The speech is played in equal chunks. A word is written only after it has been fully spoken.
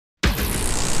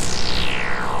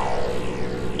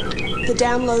The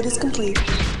download is complete.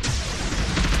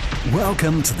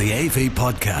 Welcome to the AV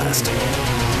Podcast.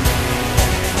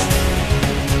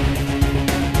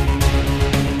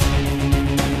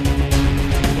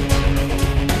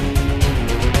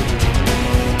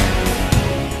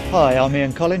 Hi, I'm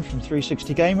Ian Collin from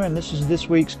 360 Gamer, and this is this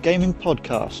week's gaming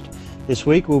podcast. This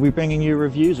week we'll be bringing you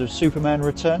reviews of Superman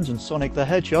Returns and Sonic the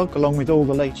Hedgehog, along with all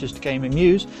the latest gaming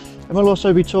news, and we'll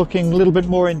also be talking a little bit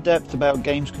more in depth about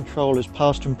games controllers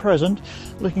past and present,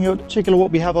 looking at particularly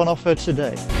what we have on offer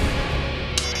today.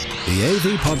 The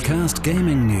AV Podcast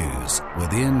Gaming News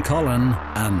with Ian Collin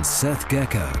and Seth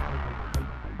Gecko.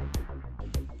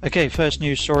 Okay, first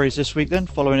news stories this week then,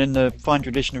 following in the fine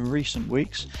tradition of recent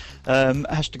weeks,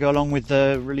 has to go along with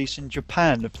the release in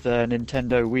Japan of the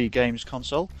Nintendo Wii games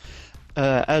console.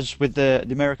 As with the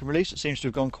American release, it seems to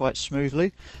have gone quite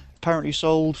smoothly. Apparently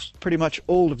sold pretty much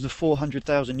all of the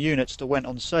 400,000 units that went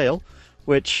on sale,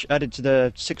 which added to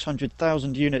the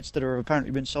 600,000 units that have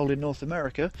apparently been sold in North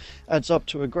America, adds up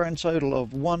to a grand total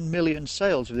of 1 million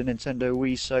sales of the Nintendo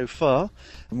Wii so far,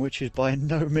 which is by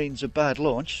no means a bad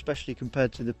launch, especially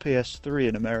compared to the PS3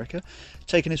 in America.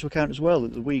 Taking into account as well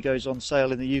that the Wii goes on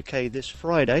sale in the UK this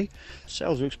Friday,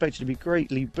 sales are expected to be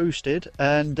greatly boosted,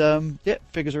 and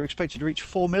figures are expected to reach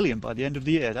 4 million by the end of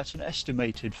the year. That's an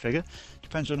estimated figure.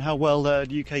 Depends on how well the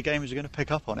UK gamers are going to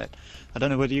pick up on it. I don't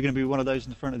know whether you're going to be one of those in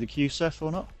the front of the queue, Seth, or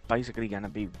not. Basically going to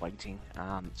be waiting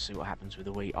to see what happens with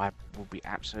the Wii. I will be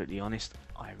absolutely honest,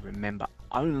 I remember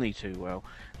only too well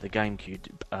the GameCube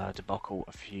debacle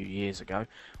a few years ago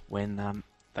when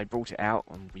they brought it out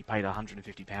and we paid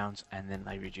 £150 and then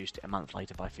they reduced it a month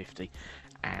later by 50,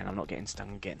 and I'm not getting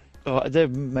stung again. There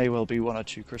may well be one or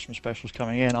two Christmas specials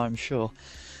coming in, I'm sure.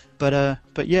 But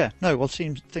yeah, no, well,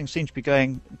 things seem to be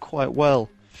going quite well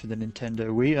for the Nintendo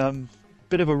Wii.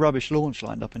 Bit of a rubbish launch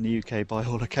lined up in the UK by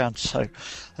all accounts, so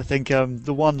I think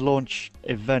the one launch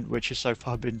event which has so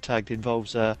far been tagged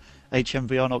involves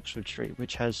HMV on Oxford Street,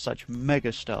 which has such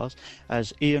mega stars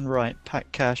as Ian Wright,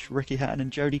 Pat Cash, Ricky Hatton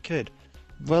and Jodie Kidd.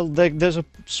 Well, there's a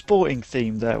sporting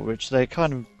theme there, which they're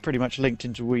kind of pretty much linked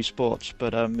into Wii Sports,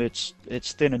 but it's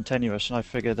thin and tenuous, and I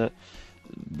figure that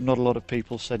not a lot of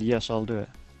people said, yes, I'll do it.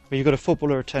 But you've got a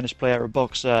footballer, a tennis player, a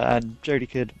boxer, and Jodie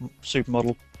Kidd,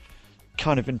 supermodel,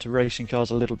 kind of into racing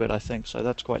cars a little bit, I think, so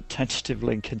that's quite a tentative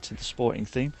link into the sporting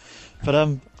theme. But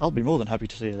I'll be more than happy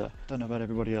to see that. Don't know about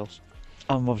everybody else.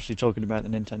 I'm obviously talking about the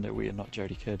Nintendo Wii and not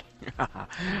Jodie Kidd.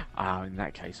 In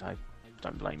that case, I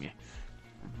don't blame you.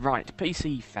 Right,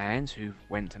 PC fans who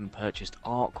went and purchased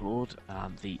ArcLord,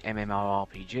 the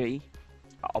MMORPG,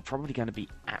 are probably going to be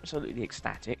absolutely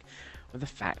ecstatic with the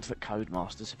fact that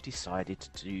Codemasters have decided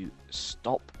to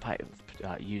stop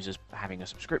users having a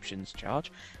subscriptions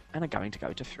charge and are going to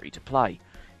go to free-to-play.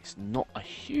 It's not a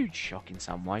huge shock in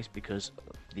some ways because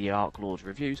the ArcLord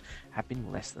reviews have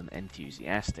been less than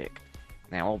enthusiastic.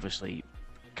 Now obviously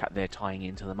they're tying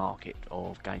into the market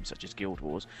of games such as Guild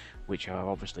Wars, which are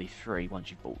obviously free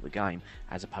once you've bought the game,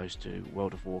 as opposed to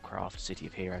World of Warcraft, City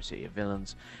of Heroes, City of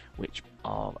Villains, which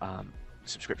are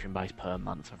subscription based per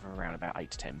month of around about £8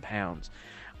 to £10.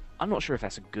 I'm not sure if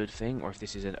that's a good thing or if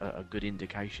this is a good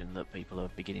indication that people are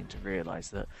beginning to realise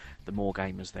that the more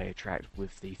gamers they attract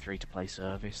with the free-to-play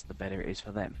service, the better it is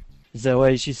for them. Is there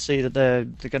ways you see that they're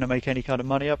going to make any kind of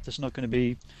money up? There's not going to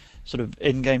be sort of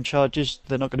in-game charges?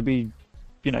 They're not going to be,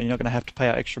 you're not going to have to pay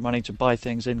out extra money to buy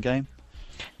things in-game?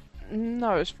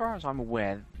 No, as far as I'm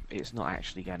aware, it's not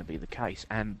actually going to be the case,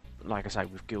 and like I say,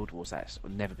 with Guild Wars that's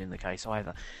never been the case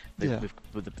either.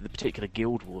 With the particular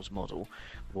Guild Wars model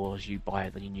was you buy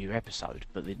the new episode,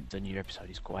 but the new episode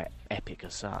is quite epic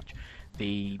as such.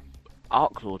 The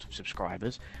ArcLord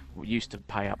subscribers used to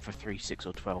pay up for 3, 6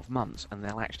 or 12 months, and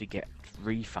they'll actually get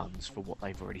refunds for what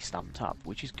they've already stumped up,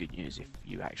 which is good news if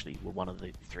you actually were one of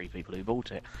the 3 people who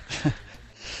bought it.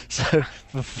 So,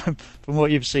 from what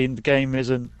you've seen, the game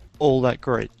isn't all that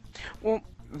great. Well,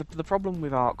 the problem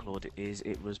with ArcLord is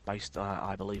it was based,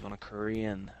 I believe, on a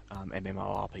Korean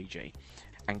MMORPG,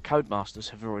 and Codemasters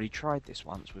have already tried this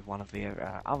once with one of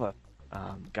their other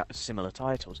similar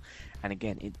titles, and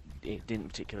again, it didn't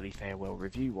particularly fare well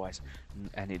review-wise,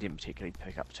 and it didn't particularly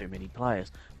pick up too many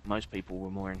players. Most people were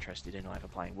more interested in either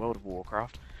playing World of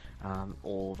Warcraft,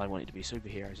 or they wanted to be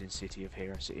superheroes in City of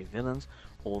Heroes, City of Villains,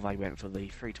 or they went for the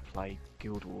free-to-play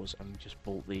Guild Wars and just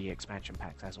bought the expansion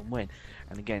packs as and when.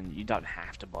 And again, you don't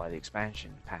have to buy the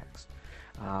expansion packs.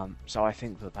 So I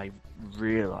think that they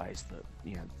realised that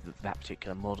that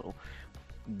particular model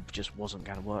just wasn't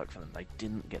going to work for them. They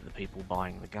didn't get the people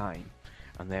buying the game,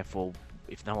 and therefore,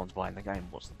 if no one's buying the game,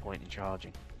 what's the point in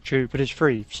charging? True, but it's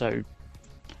free, so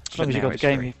as long as you've got the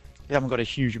game, you haven't got a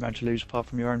huge amount to lose apart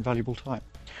from your own valuable time.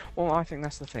 Well, I think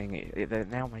that's the thing. They're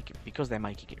now because they're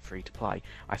making it free to play.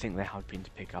 I think they're hoping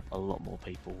to pick up a lot more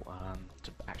people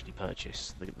to actually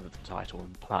purchase the title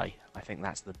and play. I think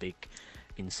that's the big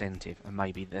incentive, and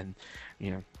maybe then,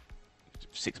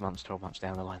 6 months, 12 months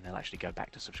down the line, they'll actually go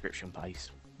back to subscription base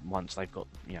once they've got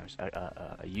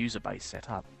a user base set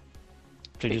up.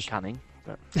 Bit cunning,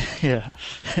 but yeah.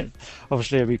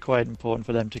 Obviously, it'd be quite important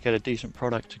for them to get a decent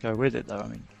product to go with it, though. I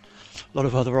mean, a lot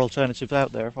of other alternatives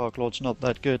out there. If ArcLord's not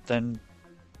that good, then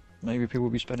maybe people will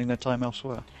be spending their time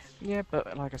elsewhere. Yeah,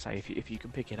 but like I say, if you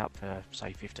can pick it up for,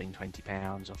 say,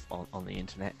 £15-20 on the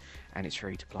internet, and it's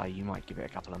free to play, you might give it a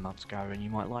couple of months go, and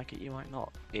you might like it, you might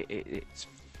not. It's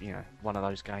one of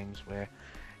those games where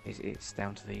it's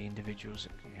down to the individuals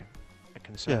that are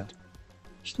concerned. Yeah.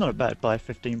 It's not a bad buy,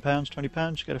 £15,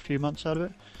 £20, you get a few months out of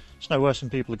it. It's no worse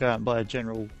than people who go out and buy a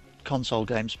general console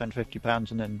game, spend £50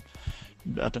 and then,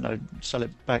 I don't know, sell it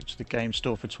back to the game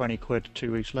store for 20 quid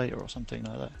 2 weeks later or something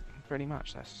like that. Pretty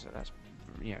much, that's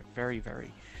very,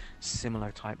 very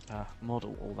similar type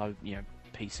model, although,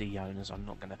 PC owners, I'm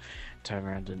not going to turn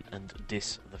around and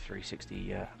diss the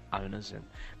 360 owners,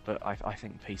 but I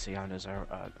think PC owners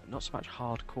are not so much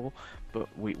hardcore, but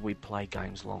we play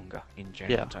games longer in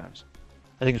general terms.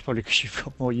 I think it's probably because you've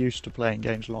got more used to playing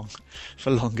games for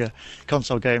longer.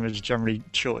 Console gamers generally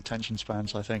short attention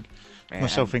spans, I think.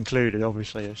 Myself included,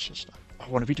 obviously. It's just, I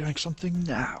want to be doing something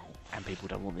now. And people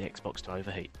don't want the Xbox to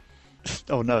overheat.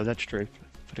 Oh no, that's true.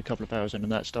 Put a couple of hours in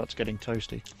and that starts getting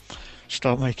toasty.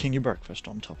 Start making your breakfast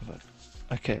on top of it.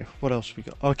 Okay, what else we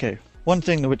got? Okay, one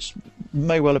thing which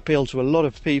may well appeal to a lot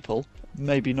of people,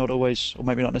 maybe not always, or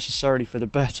maybe not necessarily for the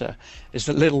better, is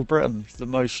that Little Britain, the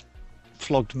most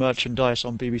flogged merchandise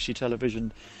on BBC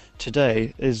television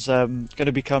today, is going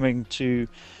to be coming to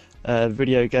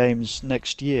video games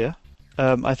next year.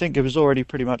 I think it was already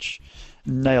pretty much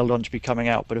nailed on to be coming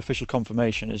out, but official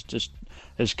confirmation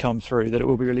has come through that it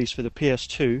will be released for the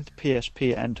PS2, the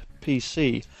PSP and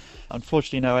PC.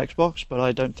 Unfortunately no Xbox, but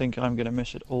I don't think I'm going to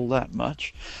miss it all that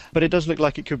much. But it does look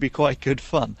like it could be quite good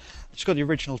fun. It's got the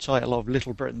original title of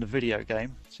Little Britain the video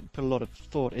game, so you put a lot of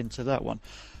thought into that one.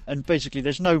 And basically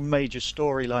there's no major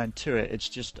storyline to it, it's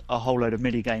just a whole load of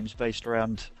mini-games based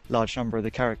around a large number of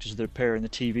the characters that appear in the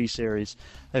TV series.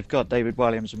 They've got David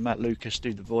Walliams and Matt Lucas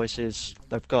do the voices,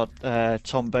 they've got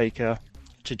Tom Baker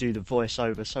to do the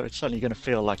voiceover, so it's certainly going to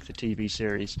feel like the TV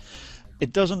series.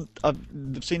 It doesn't, I've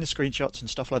seen the screenshots and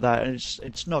stuff like that, and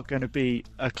it's not going to be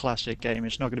a classic game,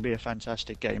 it's not going to be a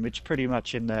fantastic game, it's pretty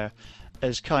much in there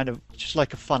as kind of just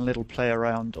like a fun little play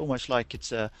around, almost like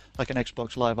it's like an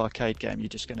Xbox Live Arcade game. You're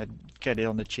just going to get it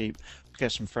on the cheap,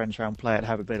 get some friends around, play it,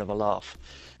 have a bit of a laugh.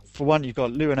 For one, you've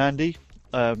got Lou and Andy.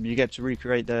 You get to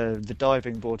recreate the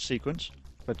diving board sequence.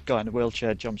 The guy in the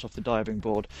wheelchair jumps off the diving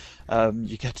board.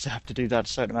 You get to have to do that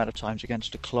a certain amount of times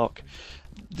against a clock.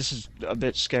 This is a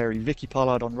bit scary. Vicky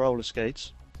Pollard on roller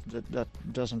skates. That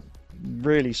doesn't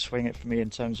really swing it for me in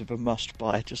terms of a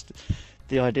must-buy. Just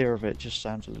the idea of it just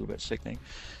sounds a little bit sickening.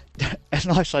 A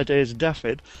nice idea is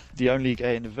Daffyd, the only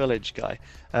gay in the village guy.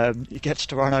 He gets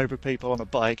to run over people on a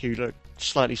bike who look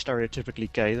slightly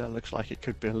stereotypically gay. That looks like it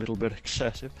could be a little bit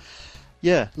excessive.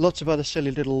 Yeah, lots of other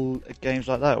silly little games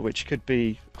like that, which could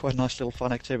be quite a nice little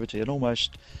fun activity and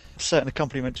almost a certain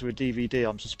accompaniment to a DVD,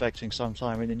 I'm suspecting,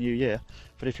 sometime in the new year.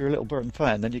 But if you're a Little Britain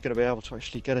fan, then you're going to be able to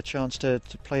actually get a chance to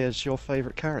play as your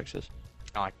favourite characters.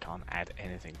 I can't add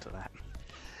anything to that.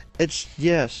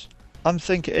 Yes. I'm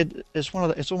thinking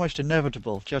it's almost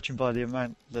inevitable, judging by the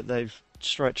amount that they've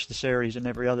stretched the series in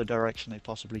every other direction they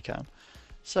possibly can.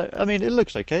 So, I mean, it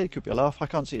looks okay, it could be a laugh. I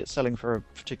can't see it selling for a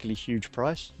particularly huge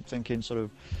price. I'm thinking sort of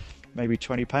maybe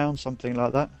 £20, something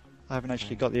like that. I haven't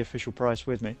actually got the official price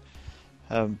with me.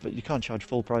 But you can't charge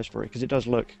full price for it, because it does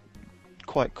look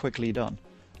quite quickly done.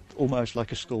 Almost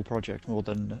like a school project more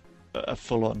than a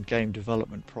full-on game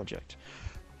development project.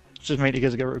 It's just mainly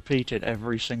because it gets repeated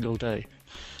every single day.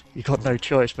 You've got no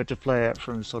choice but to play it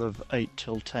from sort of 8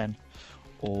 till 10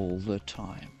 all the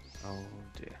time. Oh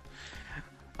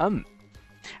dear.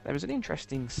 There was an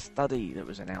interesting study that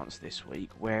was announced this week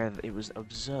where it was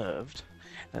observed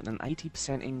that an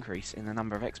 80% increase in the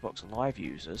number of Xbox Live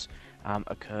users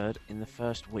occurred in the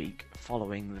first week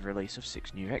following the release of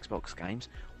 6 new Xbox games,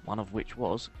 one of which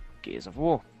was Gears of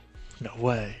War. No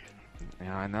way.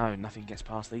 Yeah, I know, nothing gets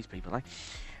past these people, eh?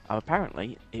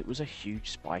 Apparently, it was a huge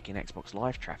spike in Xbox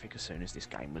Live traffic as soon as this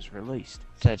game was released.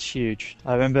 That's huge.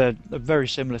 I remember a very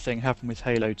similar thing happened with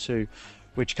Halo 2.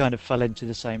 which kind of fell into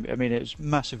the same. I mean, it was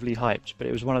massively hyped, but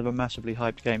it was one of the massively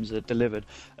hyped games that delivered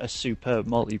a superb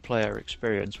multiplayer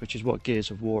experience, which is what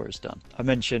Gears of War has done. I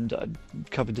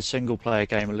covered the single player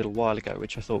game a little while ago,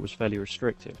 which I thought was fairly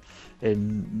restrictive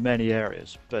in many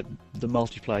areas, but the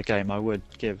multiplayer game I would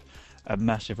give a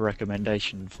massive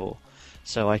recommendation for.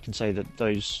 So I can say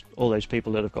that all those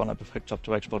people that have gone up and hooked up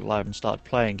to Xbox Live and started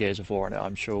playing Gears of War on it,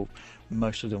 I'm sure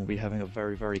most of them will be having a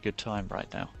very, very good time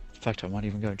right now. In fact, I might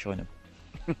even go and join them.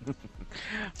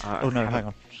 Hang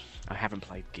on. I haven't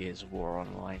played Gears of War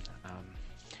Online.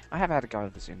 I have had a go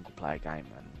at the single player game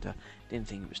and didn't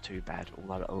think it was too bad,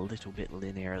 although a little bit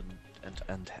linear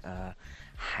and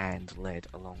hand-led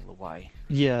along the way.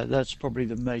 Yeah, that's probably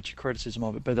the major criticism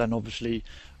of it, but then obviously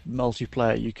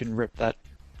multiplayer, you can rip that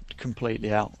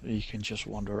completely out. You can just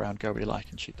wander around, go where you like,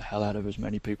 and shoot the hell out of as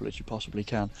many people as you possibly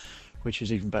can, which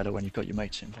is even better when you've got your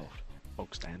mates involved.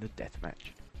 Bog standard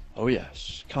deathmatch. Oh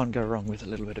yes, can't go wrong with a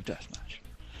little bit of deathmatch.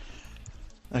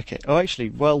 Okay. Oh, actually,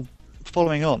 well,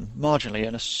 following on marginally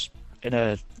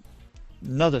in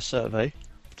another survey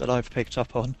that I've picked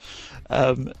up on,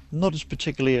 not as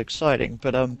particularly exciting,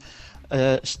 but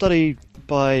a study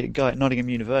by a guy at Nottingham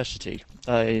University.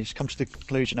 He's come to the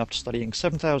conclusion after studying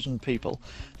 7,000 people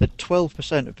that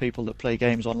 12% of people that play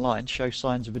games online show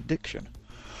signs of addiction,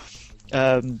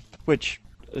 which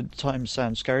at times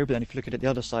sounds scary, but then if you look at it the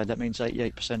other side, that means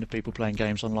 88% of people playing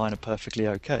games online are perfectly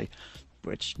okay,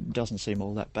 which doesn't seem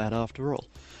all that bad after all.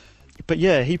 But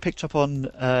yeah, he picked up on,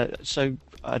 so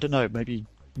I don't know, maybe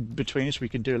between us we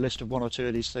can do a list of one or two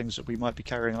of these things that we might be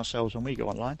carrying ourselves when we go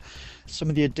online. Some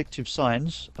of the addictive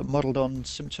signs are modelled on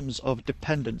symptoms of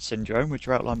dependent syndrome, which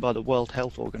are outlined by the World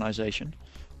Health Organization.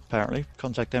 Apparently,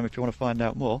 contact them if you want to find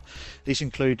out more. These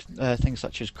include things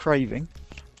such as craving,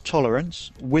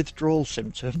 tolerance, withdrawal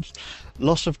symptoms,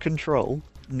 loss of control,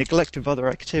 neglect of other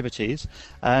activities,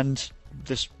 and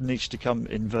this needs to come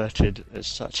inverted as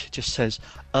such. It just says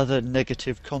other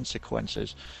negative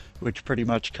consequences, which pretty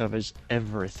much covers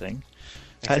everything.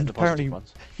 Except and the apparently,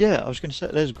 ones. yeah, I was going to say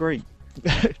there's great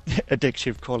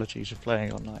addictive qualities of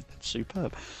playing online. It's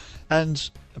superb. And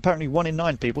apparently 1 in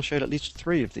 9 people showed at least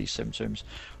 3 of these symptoms,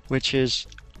 which is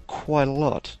quite a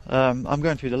lot. I'm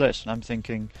going through the list and I'm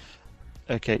thinking,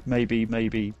 okay, maybe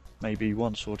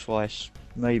once or twice,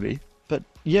 maybe. But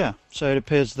yeah, so it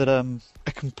appears that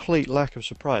a complete lack of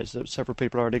surprise that several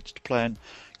people are addicted to playing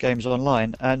games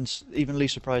online, and evenly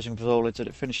surprising for all is that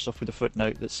it finishes off with a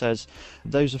footnote that says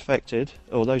those affected,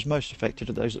 or those most affected,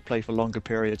 are those that play for longer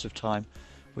periods of time,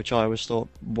 which I always thought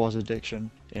was addiction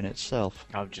in itself.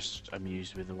 I'm just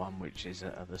amused with the one which is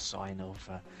the sign of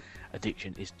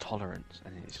addiction is tolerance,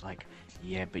 and it's like,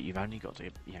 yeah, but you've only got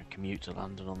to commute to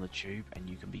London on the tube, and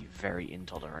you can be very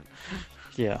intolerant.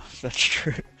 Yeah, that's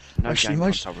true. No actually, game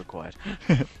console required.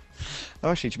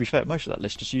 Actually, to be fair, most of that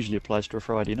list just usually applies to a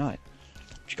Friday night.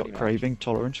 You've got craving,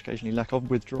 tolerance, occasionally lack of,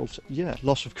 withdrawal,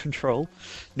 loss of control,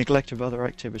 neglect of other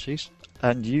activities,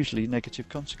 and usually negative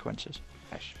consequences.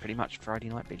 That's pretty much Friday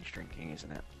night binge drinking,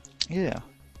 isn't it? Yeah.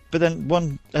 But then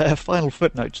one final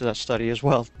footnote to that study as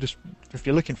well, just if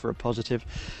you're looking for a positive,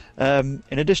 in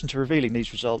addition to revealing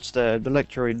these results, the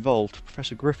lecturer involved,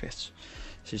 Professor Griffiths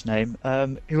is his name,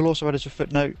 he will also add as a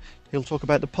footnote, he'll talk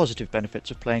about the positive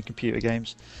benefits of playing computer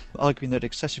games, arguing that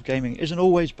excessive gaming isn't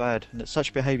always bad and that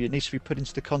such behaviour needs to be put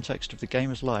into the context of the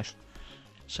gamer's life.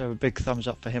 So a big thumbs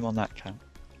up for him on that count.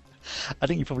 I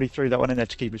think you probably threw that one in there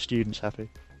to keep the students happy.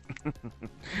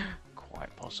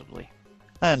 Quite possibly.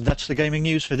 And that's the gaming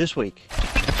news for this week.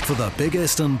 For the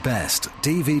biggest and best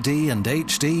DVD and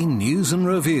HD news and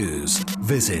reviews,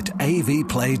 visit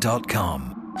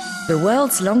avplay.com. The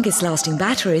world's longest lasting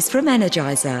batteries from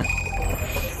Energizer.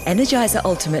 Energizer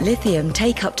Ultimate Lithium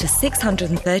take up to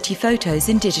 630 photos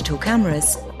in digital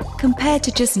cameras, compared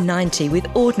to just 90 with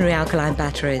ordinary alkaline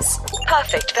batteries.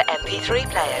 Perfect for MP3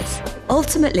 players.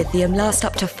 Ultimate Lithium lasts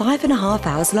up to 5.5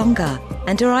 hours longer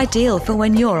and are ideal for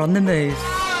when you're on the move.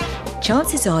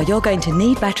 Chances are you're going to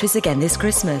need batteries again this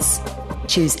Christmas.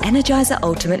 Choose Energizer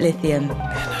Ultimate Lithium.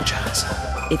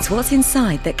 Energizer. It's what's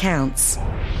inside that counts.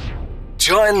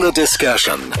 Join the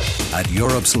discussion at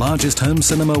Europe's largest home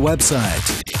cinema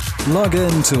website. Log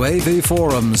in to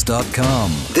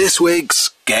avforums.com. This week's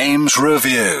Games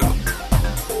Review.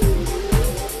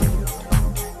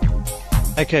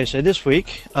 Okay, so this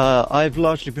week I've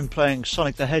largely been playing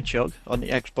Sonic the Hedgehog on the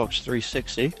Xbox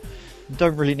 360.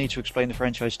 Don't really need to explain the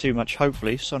franchise too much,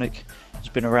 hopefully. Sonic has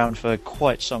been around for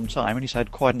quite some time and he's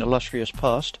had quite an illustrious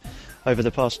past over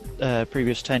the past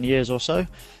previous 10 years or so.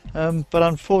 But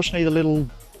unfortunately the little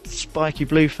spiky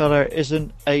blue fella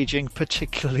isn't aging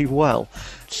particularly well.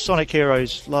 Sonic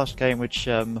Heroes, last game which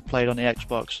I played on the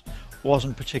Xbox,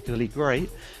 wasn't particularly great,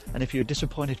 and if you're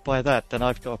disappointed by that, then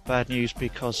I've got bad news,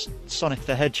 because Sonic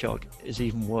the Hedgehog is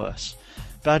even worse.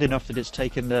 Bad enough that it's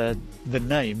taken the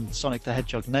name, Sonic the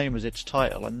Hedgehog name, as its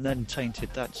title, and then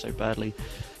tainted that so badly.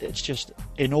 It's just,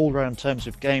 in all-round terms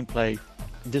of gameplay,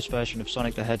 this version of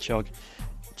Sonic the Hedgehog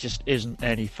just isn't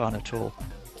any fun at all.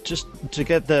 Just to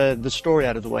get the story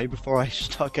out of the way before I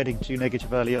start getting too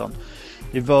negative early on,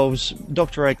 it involves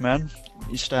Dr. Eggman,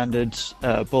 your standard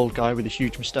bald guy with a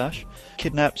huge moustache,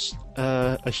 kidnaps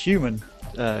a human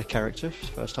character for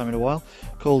the first time in a while,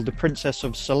 called the Princess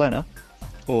of Selena,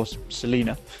 or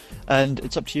Selena, and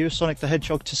it's up to you as Sonic the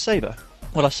Hedgehog to save her.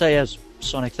 Well, I say as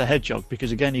Sonic the Hedgehog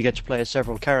because, again, you get to play as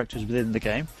several characters within the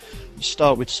game. You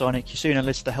start with Sonic, you soon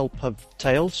enlist the help of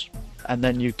Tails, and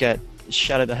then you get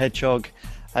Shadow the Hedgehog,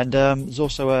 and there's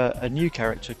also a new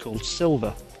character called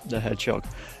Silver the Hedgehog,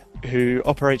 who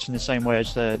operates in the same way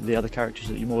as the other characters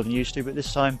that you're more than used to, but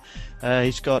this time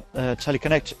he's got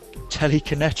telekinetic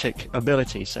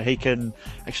ability, so he can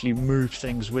actually move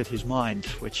things with his mind,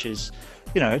 which is,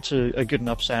 it's a good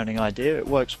enough sounding idea. It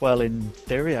works well in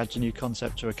theory, adds a new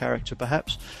concept to a character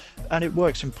perhaps, and it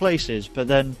works in places, but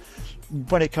then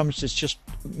when it comes to just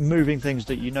moving things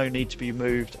that need to be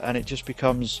moved, and it just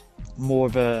becomes more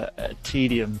of a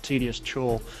tedious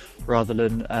chore rather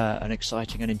than an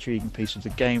exciting and intriguing piece of the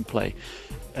gameplay.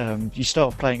 You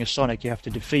start off playing as Sonic, you have to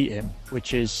defeat him,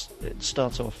 it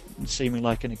starts off seeming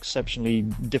like an exceptionally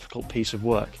difficult piece of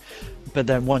work, but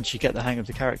then once you get the hang of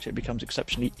the character it becomes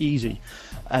exceptionally easy,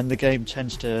 and the game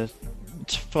tends to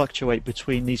fluctuate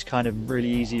between these kind of really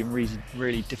easy and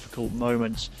really difficult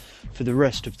moments for the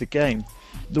rest of the game.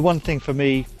 The one thing for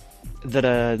me that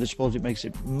I suppose it makes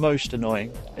it most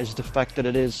annoying is the fact that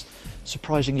it is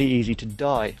surprisingly easy to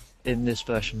die in this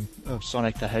version of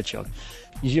Sonic the Hedgehog.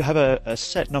 You have a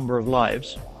set number of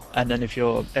lives, and then if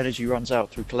your energy runs out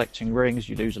through collecting rings,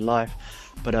 you lose a life.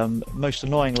 But most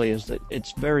annoyingly is that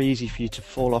it's very easy for you to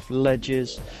fall off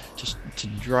ledges, just to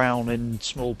drown in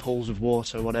small pools of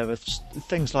water, whatever,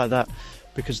 things like that,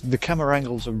 because the camera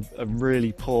angles are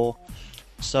really poor.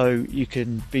 So you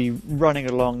can be running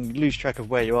along, lose track of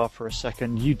where you are for a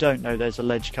second, you don't know there's a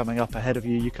ledge coming up ahead of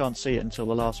you, you can't see it until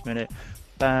the last minute,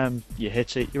 bam, you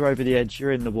hit it, you're over the edge,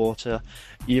 you're in the water,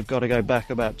 you've got to go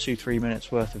back about 2-3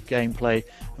 minutes worth of gameplay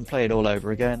and play it all over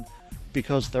again,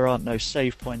 because there aren't no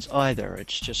save points either.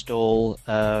 It's just all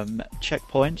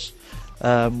checkpoints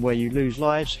where you lose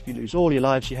lives. If you lose all your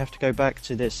lives, you have to go back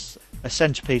to a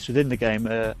centerpiece within the game,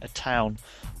 a town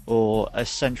or a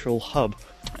central hub,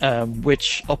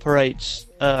 which operates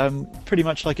pretty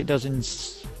much like it does in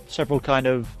several kind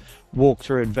of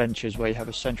walkthrough adventures, where you have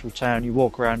a central town, you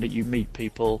walk around it, you meet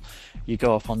people, you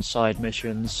go off on side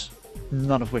missions,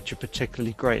 none of which are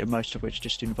particularly great, and most of which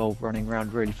just involve running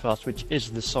around really fast, which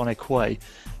is the Sonic way,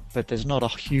 but there's not a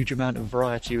huge amount of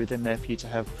variety within there for you to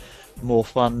have more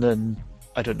fun than,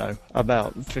 I don't know,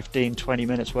 about 15-20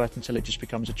 minutes worth, until it just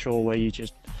becomes a chore where you're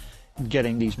just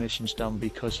getting these missions done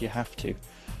because you have to.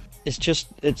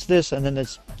 It's this, and then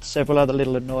there's several other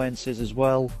little annoyances as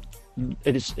well.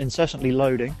 It is incessantly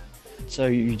loading, so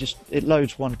it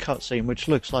loads one cutscene which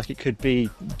looks like it could be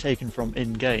taken from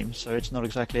in-game, so it's not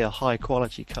exactly a high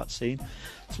quality cutscene.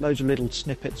 It's loads of little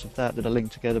snippets of that are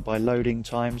linked together by loading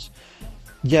times.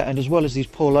 Yeah, and as well as these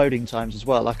poor loading times as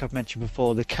well, like I've mentioned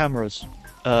before, the cameras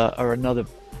are another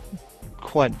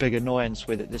quite big annoyance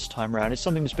with it this time around. It's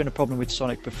something that's been a problem with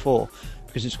Sonic before,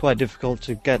 because it's quite difficult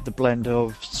to get the blend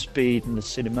of speed and the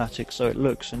cinematic so it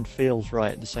looks and feels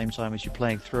right at the same time as you're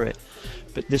playing through it.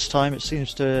 But this time it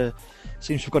seems to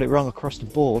have got it wrong across the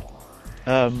board.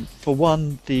 For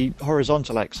one, the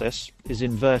horizontal axis is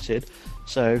inverted,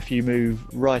 so if you move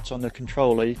right on the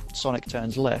controller, Sonic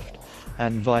turns left,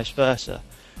 and vice versa,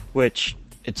 which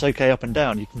it's okay up and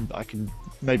down. I can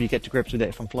maybe get to grips with it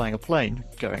if I'm flying a plane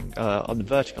going on the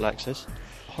vertical axis.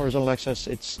 Horizontal axis,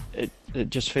 it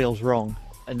just feels wrong,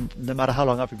 and no matter how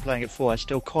long I've been playing it for, I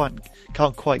still can't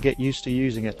quite get used to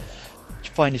using it. You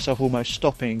find yourself almost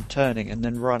stopping, turning, and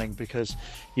then running, because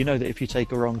you know that if you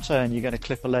take a wrong turn, you're going to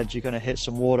clip a ledge, you're going to hit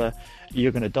some water,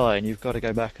 you're going to die, and you've got to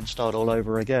go back and start all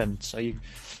over again. So you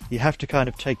have to kind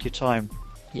of take your time.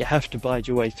 You have to bide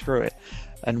your way through it,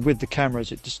 and with the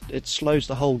cameras, it slows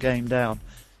the whole game down.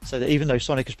 So that even though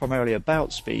Sonic is primarily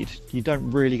about speed, you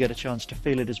don't really get a chance to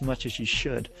feel it as much as you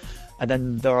should. And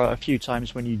then there are a few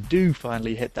times when you do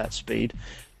finally hit that speed,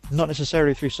 not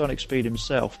necessarily through Sonic Speed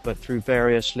himself, but through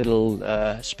various little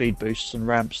speed boosts and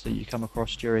ramps that you come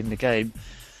across during the game.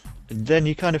 And then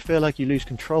you kind of feel like you lose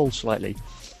control slightly.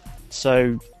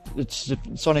 So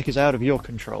Sonic is out of your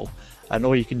control, and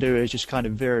all you can do is just kind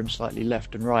of veer him slightly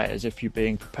left and right as if you're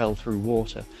being propelled through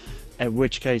water. In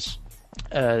which case,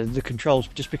 the controls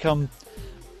just become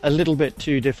a little bit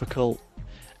too difficult.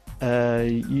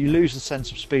 You lose the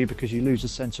sense of speed because you lose the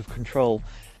sense of control,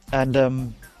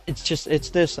 and it's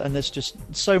this, and there's just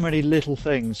so many little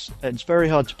things. It's very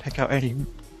hard to pick out any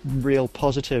real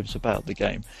positives about the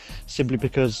game, simply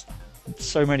because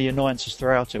so many annoyances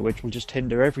throughout it, which will just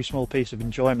hinder every small piece of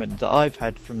enjoyment that I've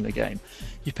had from the game.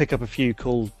 You pick up a few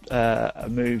cool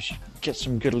moves, get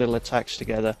some good little attacks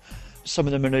together. Some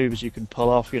of the manoeuvres you can pull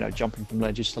off, jumping from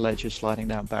ledges to ledges, sliding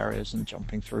down barriers and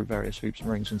jumping through various hoops and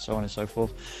rings and so on and so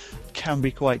forth, can be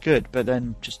quite good. But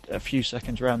then just a few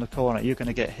seconds around the corner, you're going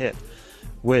to get hit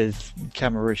with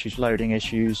camera issues, loading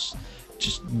issues,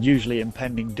 just usually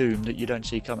impending doom that you don't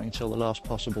see coming until the last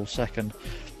possible second.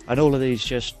 And all of these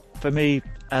just, for me,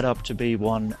 add up to be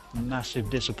one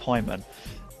massive disappointment.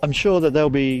 I'm sure that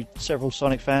there'll be several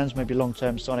Sonic fans, maybe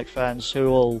long-term Sonic fans, who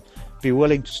will be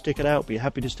willing to stick it out, be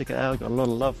happy to stick it out, got a lot of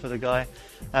love for the guy,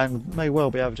 and may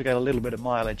well be able to get a little bit of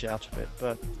mileage out of it.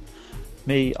 But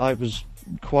me, I was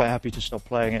quite happy to stop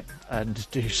playing it and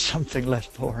do something less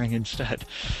boring instead.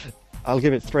 I'll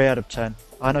give it 3 out of 10.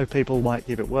 I know people might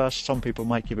give it worse, some people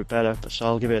might give it better, so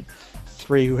I'll give it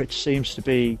 3, which seems to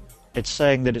be, it's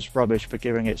saying that it's rubbish, but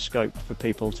giving it scope for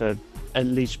people to at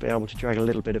least be able to drag a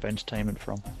little bit of entertainment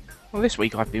from. Well, this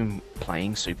week I've been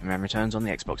playing Superman Returns on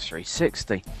the Xbox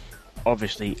 360.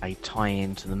 Obviously a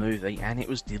tie-in to the movie, and it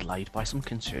was delayed by some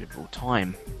considerable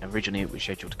time. Originally it was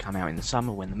scheduled to come out in the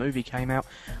summer when the movie came out.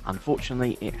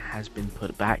 Unfortunately it has been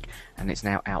put back, and it's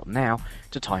now out now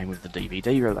to tie in with the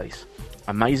DVD release.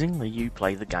 Amazingly, you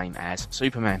play the game as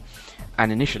Superman,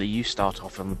 and initially you start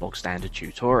off on the bog standard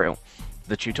tutorial.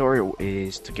 The tutorial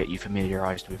is to get you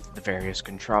familiarised with the various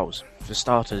controls. For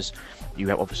starters, you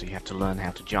obviously have to learn how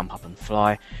to jump up and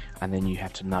fly, and then you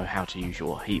have to know how to use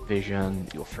your heat vision,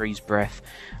 your freeze breath,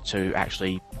 to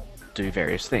actually do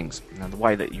various things. Now, the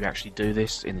way that you actually do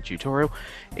this in the tutorial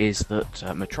is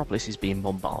that Metropolis is being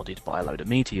bombarded by a load of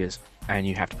meteors, and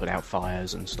you have to put out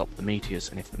fires and stop the meteors.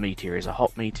 And if the meteor is a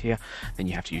hot meteor, then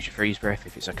you have to use your freeze breath.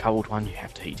 If it's a cold one, you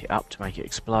have to heat it up to make it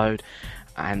explode.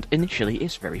 And initially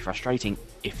it's very frustrating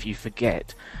if you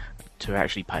forget to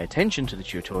actually pay attention to the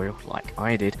tutorial, like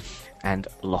I did, and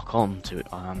lock on to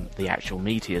the actual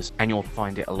meteors, and you'll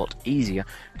find it a lot easier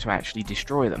to actually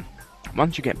destroy them.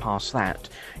 Once you get past that,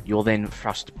 you're then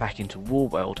thrust back into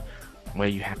Warworld, where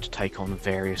you have to take on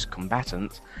various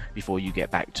combatants before you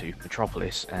get back to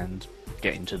Metropolis and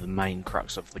get into the main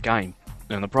crux of the game.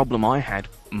 And the problem I had,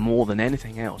 more than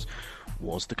anything else,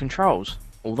 was the controls.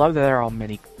 Although there are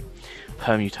many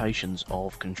permutations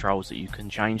of controls that you can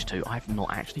change to, I've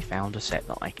not actually found a set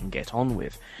that I can get on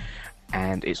with.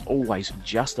 And it's always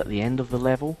just at the end of the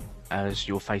level, as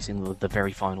you're facing the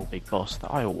very final big boss,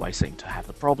 that I always seem to have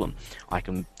the problem. I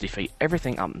can defeat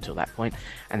everything up until that point,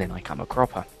 and then I come a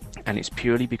cropper. And it's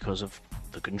purely because of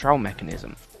the control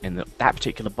mechanism. In that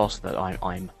particular boss that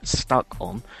I'm stuck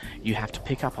on, you have to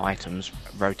pick up items,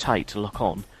 rotate to lock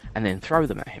on, and then throw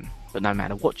them at him. But no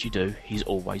matter what you do, he's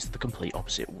always the complete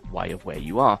opposite way of where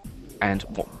you are. And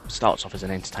what starts off as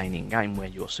an entertaining game where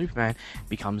you're Superman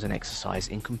becomes an exercise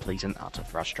in complete and utter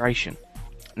frustration.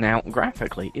 Now,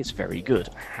 graphically, it's very good.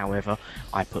 However,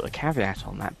 I put a caveat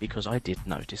on that because I did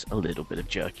notice a little bit of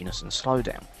jerkiness and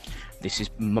slowdown. This is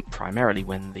primarily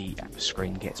when the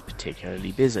screen gets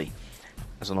particularly busy.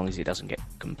 As long as it doesn't get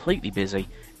completely busy,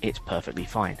 it's perfectly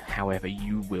fine. However,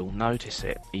 you will notice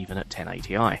it, even at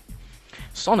 1080i.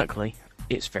 Sonically,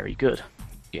 it's very good.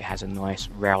 It has a nice,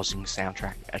 rousing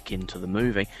soundtrack akin to the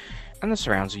movie, and the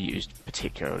surrounds are used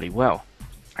particularly well.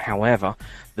 However,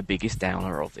 the biggest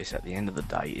downer of this at the end of the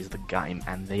day is the game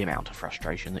and the amount of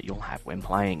frustration that you'll have when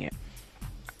playing it.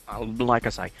 Like I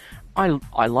say,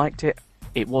 I liked it.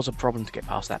 It was a problem to get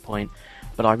past that point,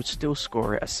 but I would still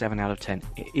score it a 7 out of 10.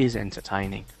 It is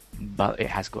entertaining, but it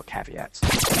has got caveats.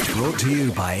 Brought to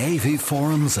you by AV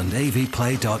Forums and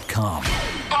AVPlay.com.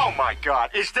 Oh my God,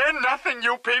 is there nothing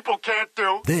you people can't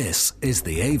do? This is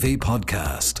the AV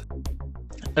Podcast.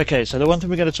 Okay, so the one thing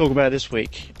we're going to talk about this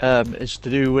week is to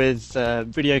do with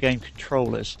video game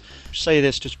controllers. I say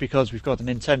this just because we've got the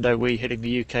Nintendo Wii hitting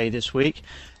the UK this week,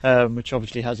 which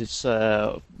obviously has its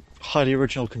highly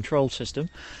original control system.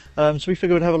 So we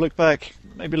figured we'd have a look back,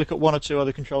 maybe look at one or two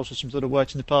other control systems that have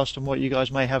worked in the past and what you guys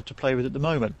may have to play with at the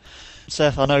moment.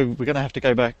 Seth, I know we're going to have to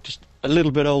go back just a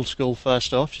little bit old school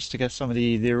first off, just to get some of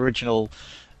the original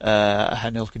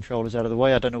handheld controllers out of the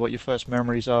way. I don't know what your first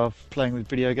memories are of playing with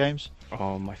video games.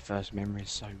 Oh, my first memory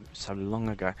is so long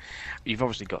ago. You've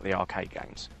obviously got the arcade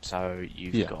games, so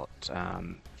you've got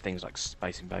things like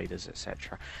Space Invaders,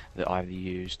 etc., that either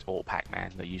used, or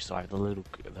Pac-Man, that used either the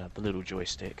little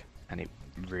joystick, and it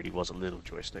really was a little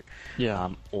joystick. Yeah.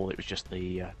 Or it was just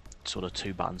the sort of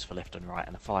 2 buttons for left and right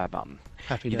and a fire button.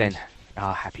 Happy You days. then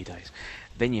happy days.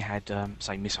 Then you had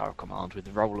say Missile Command with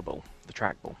the rollerball, the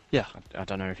trackball. Yeah. I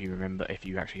don't know if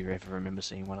you actually ever remember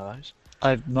seeing one of those.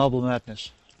 Marble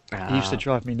Madness. It used to Ah,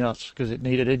 drive me nuts because it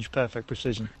needed inch perfect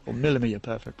precision or millimeter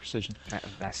perfect precision.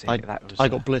 That's it. I I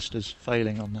got blisters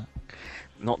failing on that.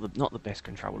 not the best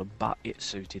controller, but it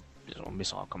suited sort of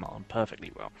Missile Command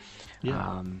perfectly well.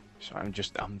 Yeah. So I'm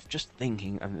just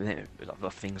thinking, and then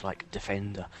of things like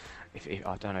Defender. If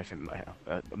I don't know if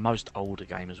most older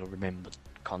gamers will remember,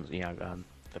 the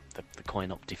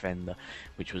coin-op Defender,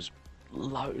 which was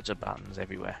loads of buttons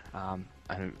everywhere.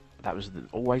 And that was the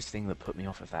always thing that put me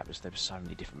off of that was there were so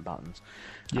many different buttons.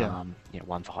 Yeah.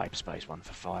 One for hyperspace, one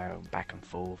for fire, and back and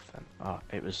forth, and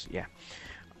it was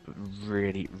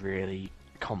really, really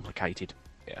complicated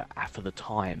for the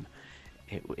time.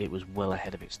 It was well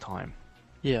ahead of its time.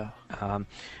 Yeah. And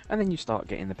then you start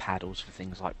getting the paddles for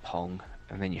things like Pong,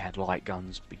 and then you had light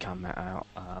guns become out.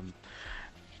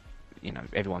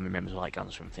 Everyone remembers light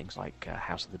guns from things like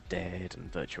House of the Dead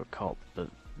and Virtua Cop, but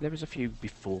there was a few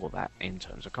before that in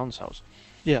terms of consoles.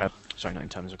 Yeah. Sorry, not in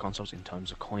terms of consoles, in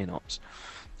terms of coin-ops.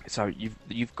 So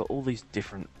you've got all these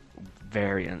different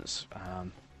variants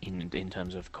in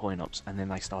terms of coin-ops, and then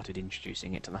they started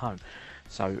introducing it to the home.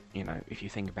 So if you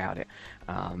think about it,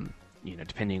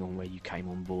 depending on where you came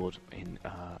on board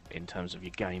in terms of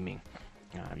your gaming,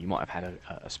 you might have had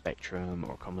a Spectrum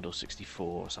or a Commodore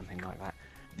 64 or something like that.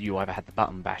 You either had the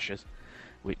button bashers,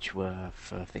 which were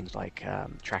for things like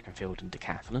track and field and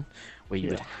decathlon, where you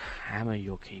would hammer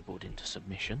your keyboard into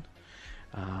submission,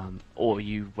 or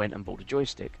you went and bought a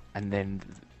joystick, and then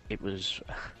it was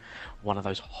one of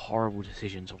those horrible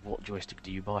decisions of what joystick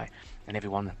do you buy, and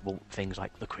everyone bought things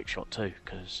like the QuickShot 2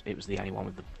 because it was the only one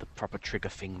with the proper trigger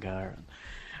finger and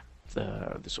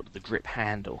the sort of the grip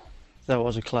handle. That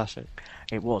was a classic.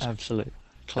 It was Absolute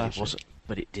classic.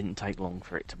 But it didn't take long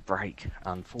for it to break,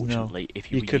 unfortunately,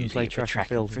 if you were couldn't using play it for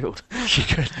track and field. You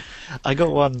could. I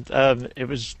got one. It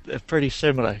was pretty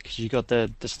similar because you got the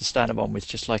standard one with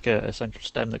just like a central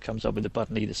stem that comes up with a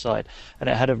button either side, and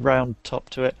it had a round top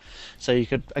to it, so you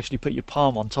could actually put your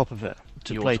palm on top of it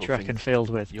to You're play talking- track and field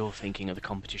with. You're thinking of the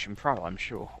Competition Pro, I'm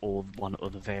sure, or one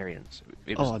of the variants.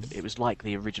 It was like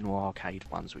the original arcade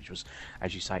ones, which was,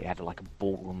 as you say, it had like a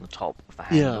ball on the top of the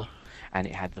handle. Yeah. And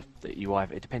it had you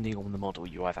either, depending on the model,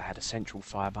 you either had a central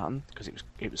fire button because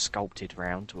it was sculpted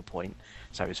round to a point,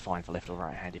 so it was fine for left or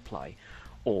right-handed play,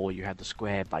 or you had the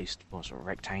square-based, or sort of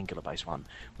rectangular-based one,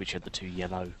 which had the 2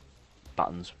 yellow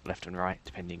buttons left and right,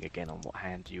 depending again on what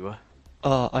hand you were.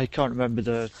 I can't remember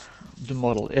the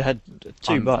model. It had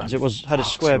 2 buttons. It had a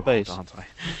square base. Aren't I?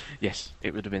 Yes,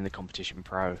 it would have been the Competition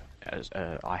Pro.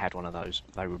 I had one of those.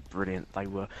 They were brilliant. They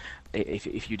were.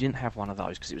 If you didn't have one of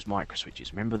those, because it was micro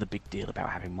switches. Remember the big deal about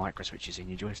having micro switches in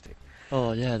your joystick?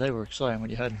 Oh yeah, they were exciting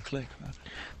when you heard them click, man.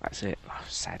 That's it. Oh,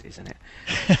 sad, isn't it?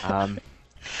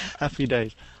 Happy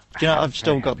days. Do you know, I've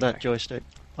still Very got happy that days. joystick.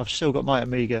 I've still got my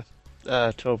Amiga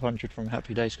 1200 from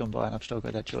Happy Days gone by, and I've still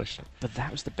got that joystick. But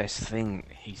that was the best thing.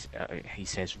 He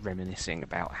says, reminiscing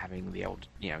about having the old,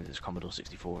 this Commodore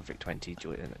 64 and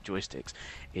VIC-20 joysticks,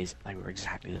 is they were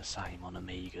exactly the same on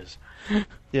Amigas.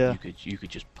 Yeah. You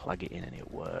could just plug it in and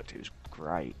it worked. It was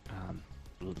great.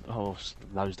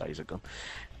 Those days are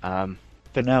gone.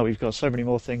 But now we've got so many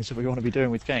more things that we want to be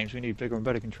doing with games. We need bigger and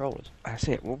better controllers. That's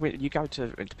it. Well, you go to,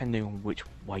 depending on which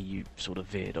way you sort of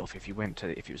veered off. If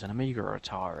it was an Amiga or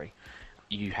Atari,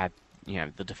 you had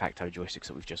the de facto joysticks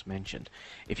that we've just mentioned.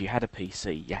 If you had a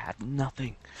PC, you had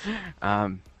nothing.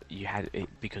 You had it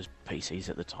because PCs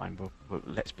at the time were,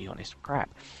 let's be honest, crap.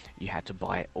 You had to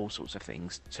buy all sorts of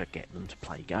things to get them to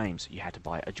play games. You had to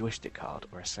buy a joystick card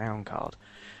or a sound card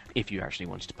if you actually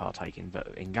wanted to partake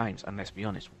in games. And let's be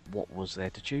honest, what was there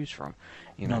to choose from?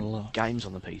 Not a lot. Games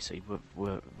on the PC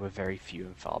were very few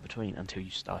and far between until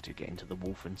you started getting to the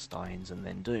Wolfensteins and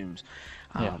then Dooms.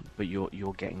 Yeah. But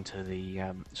you're getting to the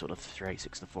sort of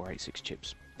 386 to 486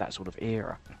 chips, that sort of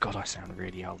era. God, I sound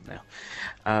really old now.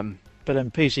 But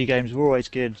then PC games were always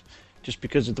geared, just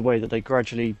because of the way that they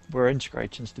gradually were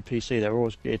integrated into the PC, they were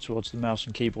always geared towards the mouse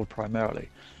and keyboard primarily.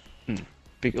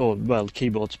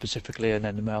 Keyboard specifically, and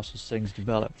then the mouse as things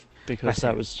developed, because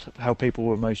that was how people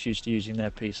were most used to using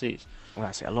their PCs. Well,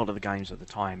 that's it. A lot of the games at the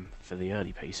time for the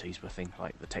early PCs were things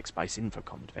like the text-based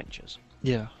Infocom adventures,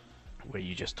 Yeah. where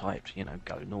you just typed,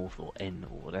 go north or N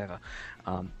or whatever,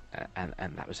 and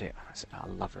that was it. I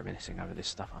love reminiscing over this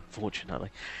stuff,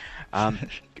 unfortunately.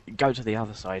 Go to the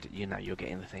other side, you're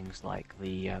getting the things like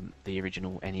the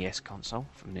original NES console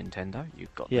from Nintendo.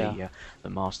 You've got the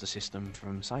Master System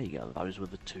from Sega. Those were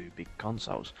the 2 big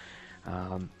consoles.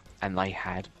 and they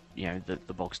had, you know,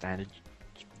 the bog standard,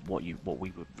 what we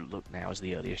would look now as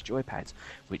the earliest joypads,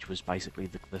 which was basically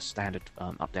the standard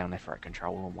up, down, left, right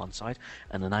control on one side,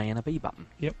 and an A and a B button.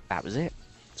 Yep. That was it.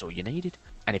 That's all you needed.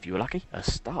 And if you were lucky, a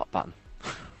start button.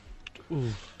 Ooh,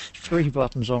 3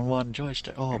 buttons on one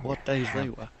joystick. Oh, what days they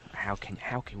were. How can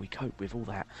we cope with all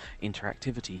that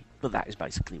interactivity? But that is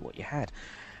basically what you had.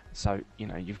 So, you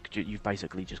know, you've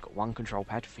basically just got one control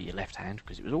pad for your left hand,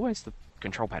 because it was always the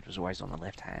control pad was always on the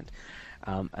left hand,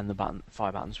 and the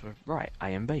 5 buttons were right, A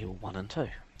and B, or 1 and 2.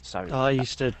 So I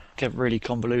used to get really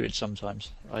convoluted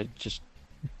sometimes.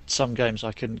 Some games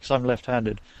I couldn't, because I'm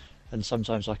left-handed, and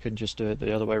sometimes I couldn't just do it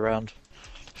the other way around.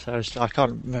 So I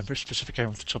can't remember a specific game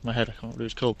off the top of my head. I can't remember what it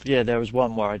was called. But yeah, there was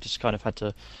one where I just kind of had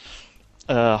to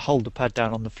hold the pad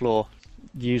down on the floor,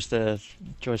 use the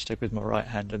joystick with my right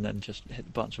hand, and then just hit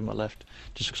the buttons with my left,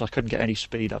 just because I couldn't get any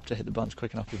speed up to hit the buttons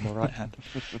quick enough with my right hand.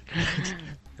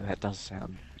 That does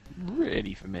sound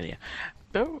really familiar.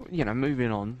 But, you know,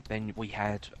 moving on, then we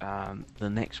had the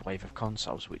next wave of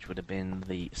consoles, which would have been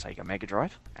the Sega Mega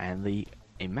Drive and the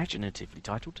imaginatively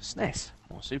titled SNES,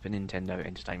 or Super Nintendo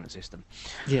Entertainment System.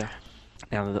 Yeah.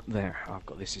 Now, I've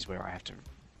got this is where I have to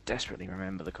desperately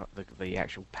remember the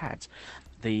actual pads.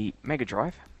 The Mega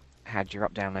Drive had your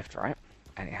up, down, left, right,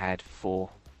 and it had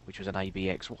 4, which was an A, B,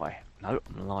 X, Y. No,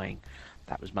 I'm lying.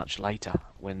 That was much later.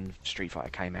 When Street Fighter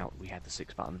came out, we had the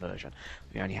 6-button version.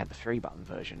 We only had the 3-button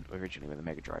version originally when the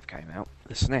Mega Drive came out.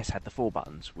 The SNES had the 4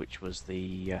 buttons, which was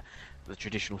the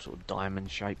traditional sort of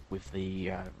diamond shape with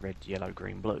the red, yellow,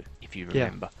 green, blue, if you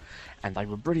remember. Yeah. And they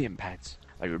were brilliant pads.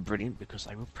 They were brilliant because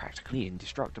they were practically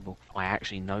indestructible. I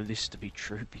actually know this to be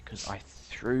true because I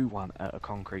threw one at a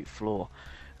concrete floor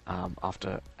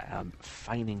after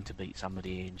feigning to beat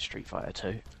somebody in Street Fighter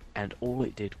 2, and all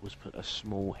it did was put a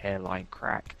small hairline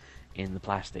crack in the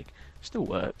plastic. Still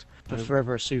worked. But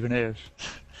forever a souvenir.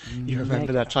 You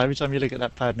remember that time. Every time you look at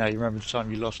that pad now, you remember the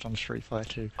time you lost on Street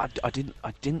Fighter 2. I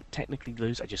didn't technically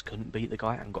lose. I just couldn't beat the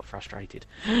guy and got frustrated.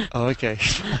 Oh, okay.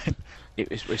 It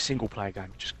was a single player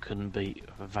game. Just couldn't beat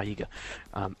Vega,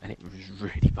 and it was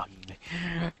really bugging me.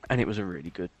 And it was a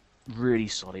really good, really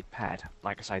solid pad.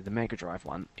 Like I say, the Mega Drive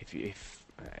one,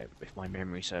 if my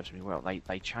memory serves me well,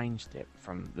 they changed it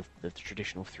from the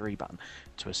traditional 3-button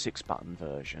to a 6-button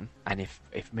version, and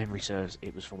if memory serves,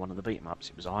 it was for one of the beat-em-ups.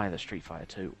 It was either Street Fighter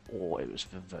 2 or it was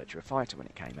for Virtua Fighter when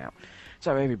it came out.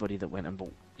 So everybody that went and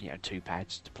bought 2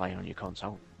 pads to play on your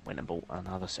console went and bought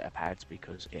another set of pads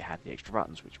because it had the extra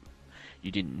buttons, which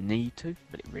you didn't need to,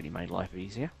 but it really made life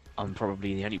easier. I'm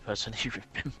probably the only person who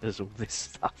remembers all this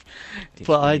stuff. It's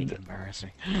really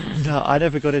embarrassing. No, I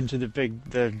never got into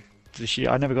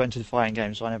I never got into the fighting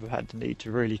games, so I never had the need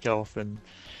to really go off and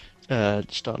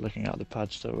start looking at the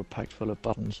pads that were packed full of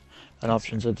buttons and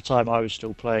options. At the time, I was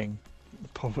still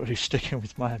probably sticking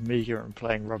with my Amiga and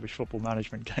playing rubbish football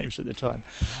management games at the time.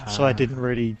 So I didn't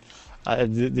really...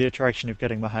 the attraction of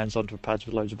getting my hands onto pads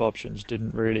with loads of options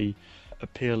didn't really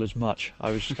appeal as much.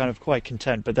 I was kind of quite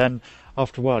content, but then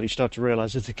after a while you start to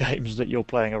realise that the games that you're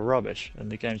playing are rubbish,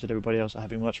 and the games that everybody else are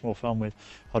having much more fun with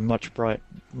on much brighter,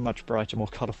 more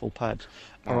colourful pads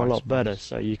are a lot better,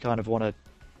 so you kind of want to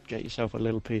get yourself a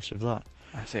little piece of that.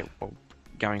 That's it. Well,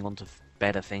 going on to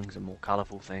better things and more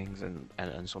colourful things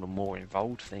and sort of more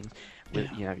involved things,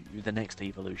 the next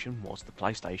evolution was the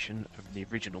PlayStation, the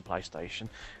original PlayStation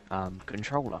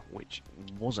controller, which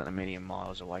wasn't a million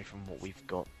miles away from what we've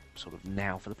got sort of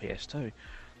now for the PS2.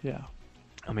 Yeah.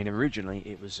 I mean, originally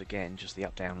it was again just the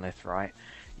up, down, left, right.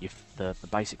 The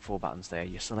basic 4 buttons there.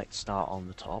 You select start on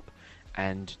the top,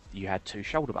 and you had 2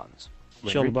 shoulder buttons.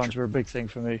 Shoulder buttons were a big thing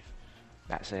for me.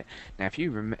 That's it. Now, if you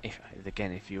were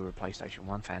a PlayStation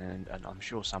 1 fan, and I'm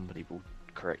sure somebody will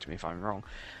correct me if I'm wrong,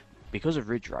 because of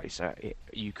Ridge Racer,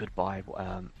 you could buy.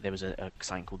 There was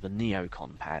something called the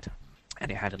Neocon pad,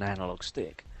 and it had an analog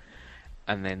stick.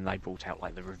 And then they brought out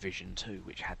like the Revision 2,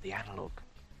 which had the analog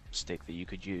stick that you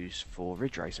could use for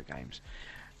Ridge Racer games.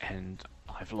 And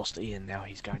I've lost Ian now.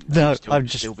 He's going. No, I'm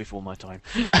still before my time.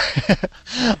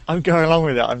 I'm going along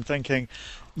with it. I'm thinking,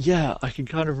 yeah, I can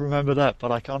kind of remember that,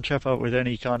 but I can't chip up with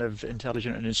any kind of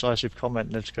intelligent and incisive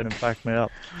comment that's going to back me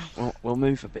up. Well, we'll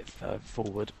move a bit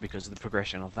forward, because the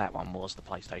progression of that one was the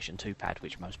PlayStation 2 pad,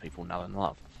 which most people know and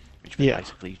love, which was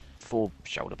basically 4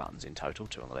 shoulder buttons in total,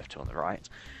 2 on the left, 2 on the right.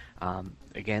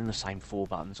 Again, the same 4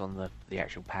 buttons on the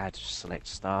actual pad, select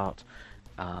start,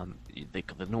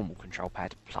 the normal control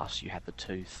pad, plus you had the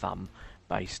 2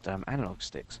 thumb-based analog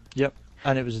sticks. Yep,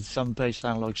 and it was the thumb-based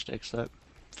analog sticks that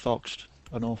foxed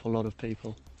an awful lot of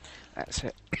people. That's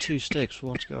it. 2 sticks,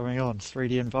 what's going on?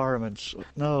 3D environments?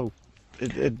 No,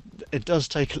 it does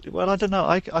take... Well, I don't know,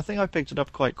 I think I picked it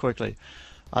up quite quickly.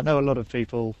 I know a lot of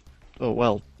people, or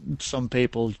well, some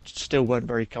people still weren't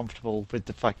very comfortable with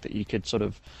the fact that you could sort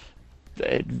of.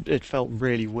 It felt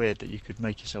really weird that you could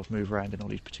make yourself move around in all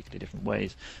these particularly different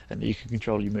ways, and that you could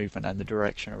control your movement and the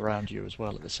direction around you as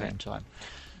well at the same time.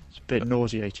 It's a bit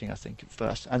nauseating, I think, at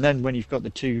first. And then when you've got the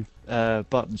two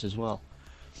buttons as well,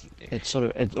 it's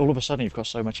sort of all of a sudden you've got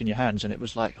so much in your hands, and it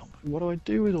was like, oh, what do I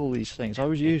do with all these things? I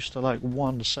was used to like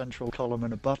one central column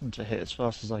and a button to hit as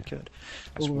fast as I could.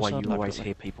 That's why you always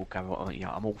hear people go, oh, yeah,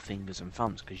 I'm all fingers and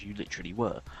thumbs, because you literally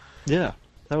were. Yeah,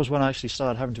 that was when I actually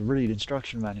started having to read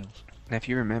instruction manuals. Now, if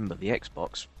you remember, the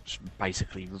Xbox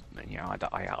basically,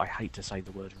 I hate to say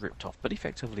the word ripped off, but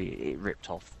effectively it ripped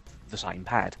off the same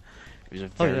pad. It was a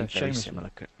very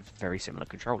similar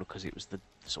controller, because it was the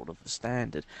sort of the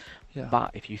standard. Yeah.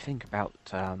 But if you think about,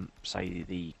 say,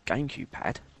 the GameCube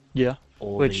pad, yeah,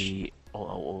 or the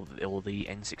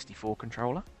N64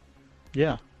 controller,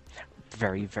 yeah,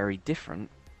 very, very different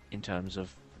in terms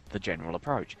of the general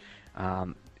approach.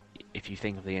 If you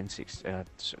think of the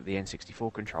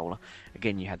N64 controller,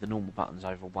 again, you had the normal buttons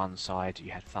over one side.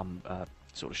 You had thumb,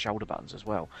 sort of shoulder buttons as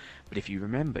well. But if you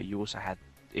remember, you also had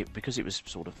it, because it was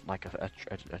sort of like a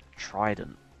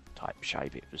trident type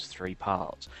shape. It was 3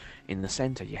 parts. In the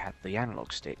center, you had the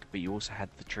analog stick, but you also had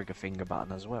the trigger finger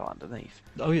button as well underneath.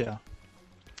 Oh yeah.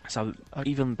 So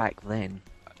even back then,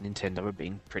 Nintendo had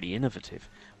been pretty innovative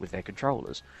with their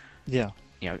controllers. Yeah.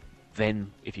 You know.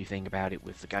 Then, if you think about it,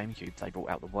 with the GameCube, they brought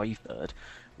out the Wavebird,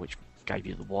 which gave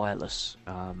you the wireless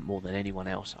more than anyone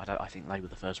else. I think they were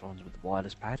the first ones with the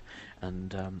wireless pad,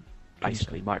 and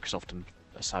basically Microsoft and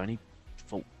Sony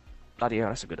thought, bloody hell,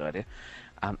 that's a good idea,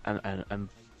 and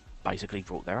basically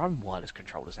brought their own wireless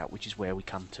controllers out, which is where we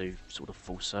come to sort of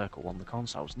full circle on the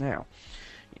consoles now.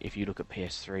 If you look at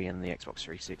PS3 and the Xbox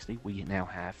 360, we now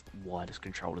have wireless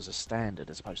controllers as standard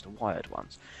as opposed to wired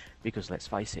ones, because let's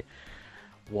face it,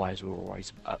 wires were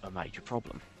always a major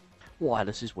problem.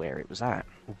 Wireless is where it was at.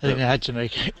 I think they had to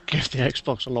give the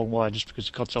Xbox a long wire just because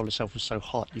the console itself was so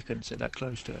hot you couldn't sit that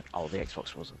close to it. Oh, the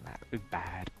Xbox wasn't that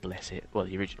bad, bless it. Well,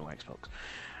 the original Xbox.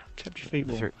 Kept your feet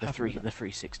warm. The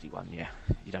 360 one, yeah.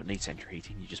 You don't need central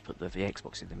heating, you just put the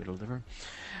Xbox in the middle of the room.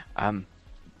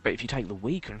 But if you take the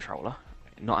Wii controller,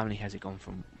 not only has it gone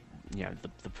from, you know,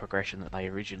 the progression that they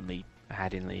originally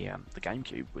had in the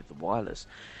GameCube with the wireless,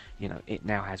 you know, it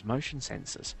now has motion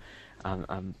sensors.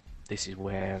 This is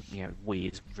where, you know,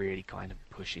 Wii is really kind of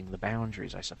pushing the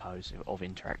boundaries, I suppose, of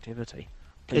interactivity.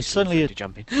 Please it's certainly to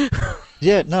jump in.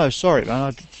 Yeah, no, sorry, man,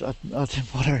 I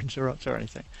didn't want to interrupt or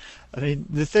anything. I mean,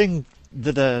 the thing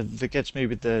that gets me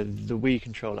with the Wii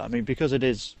controller, I mean, because it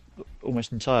is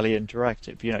almost entirely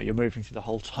interactive, you know, you're moving through the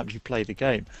whole time you play the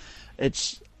game.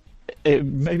 It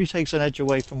maybe takes an edge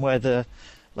away from where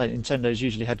Nintendo's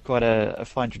usually had quite a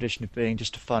fine tradition of being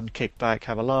just a fun, kick back,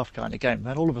 have a laugh kind of game.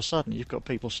 And all of a sudden, you've got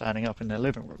people standing up in their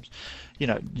living rooms. You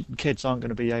know, kids aren't going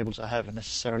to be able to have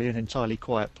necessarily an entirely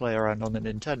quiet play around on the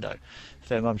Nintendo. If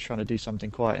their mum's trying to do something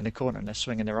quiet in the corner and they're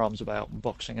swinging their arms about and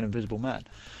boxing an invisible man.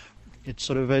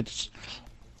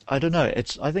 I don't know,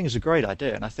 I think it's a great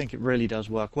idea, and I think it really does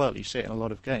work well. You see it in a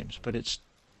lot of games, but it's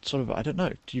sort of, I don't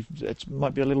know, it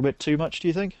might be a little bit too much, do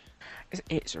you think?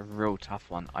 It's a real tough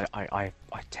one. I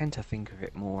tend to think of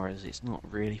it more as it's not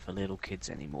really for little kids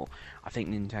anymore. I think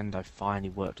Nintendo finally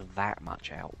worked that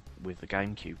much out with the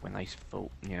GameCube when they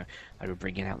thought, you know, they were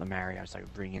bringing out the Marios, they were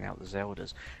bringing out the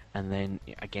Zeldas, and then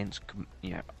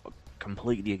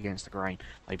completely against the grain,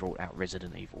 they brought out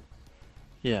Resident Evil.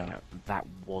 Yeah. You know, that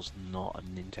was not a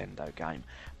Nintendo game,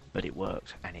 but it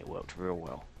worked, and it worked real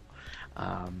well.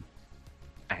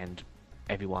 And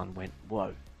everyone went,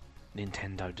 whoa,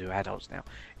 Nintendo do adults now.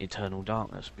 Eternal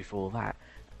Darkness, before that,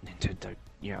 Nintendo,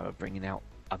 you know, are bringing out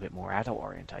a bit more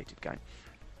adult-orientated game.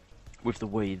 With the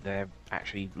Wii, they're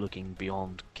actually looking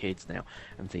beyond kids now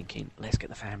and thinking, let's get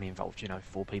the family involved. You know,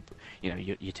 4 people. You know,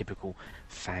 your typical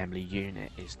family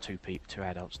unit is 2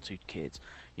 adults, 2 kids.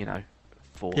 You know,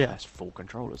 4 that's 4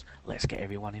 controllers. Let's get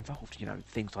everyone involved. You know,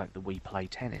 things like the Wii Play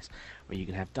Tennis, where you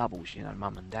can have doubles. You know,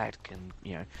 mum and dad can,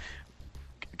 you know,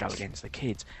 go against the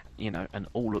kids, you know, and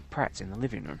all look prats in the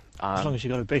living room. As long as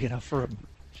you've got a big enough room.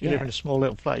 If you live in a small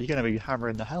little flat, you're going to be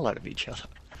hammering the hell out of each other.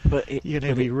 But you're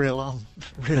going to be real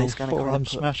forearm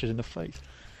smashes in the face.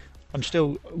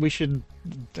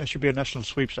 There should be a national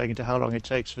sweepstake into how long it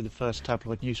takes for the first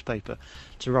tabloid newspaper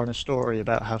to run a story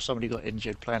about how somebody got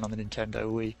injured playing on the Nintendo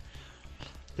Wii.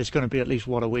 There's going to be at least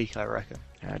one a week, I reckon.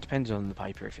 It depends on the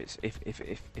paper.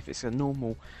 If it's a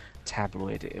normal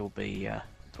tabloid, it'll be a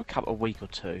week or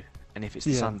 2, and if it's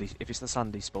the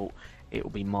Sunday Sport, it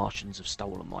will be Martians have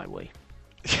stolen my Wii.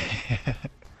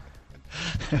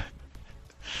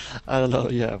 I don't know,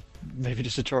 yeah, maybe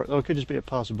just a tourist, or it could just be a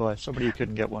passerby, somebody who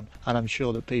couldn't get one. And I'm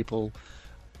sure that people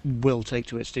will take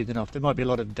to it soon enough. There might be a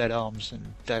lot of dead arms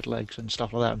and dead legs and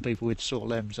stuff like that, and people with sore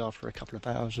limbs after a couple of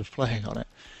hours of playing on it.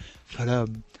 But no,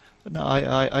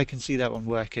 I can see that one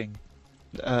working.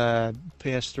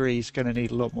 PS3 is going to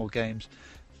need a lot more games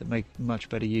that make much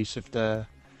better use of the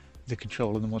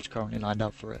controller than what's currently lined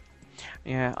up for it.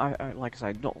 Yeah, I like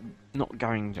I say, not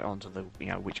going on to the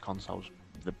which console's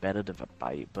the better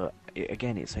debate, but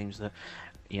it seems that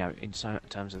in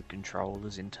terms of the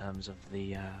controllers, in terms of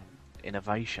the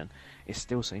innovation, it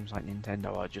still seems like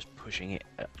Nintendo are just pushing it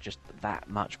just that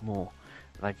much more.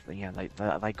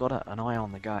 They got an eye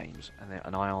on the games and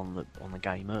an eye on the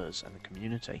gamers and the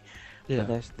community. Yeah.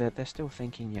 But they're still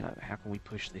thinking, how can we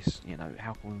push this?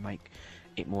 How can we make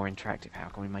it more interactive? How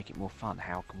can we make it more fun?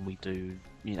 How can we do,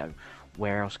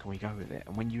 where else can we go with it?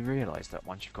 And when you realise that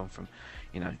once you've gone from,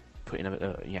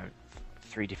 putting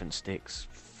 3 different sticks,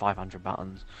 500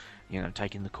 buttons,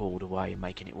 taking the cord away and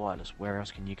making it wireless, where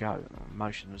else can you go?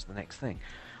 Motion was the next thing.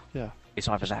 Yeah. It's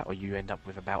either that or you end up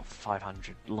with about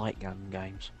 500 light gun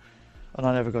games. And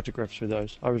I never got to grips with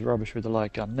those. I was rubbish with the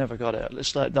light gun. Never got it.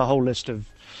 It's like the whole list of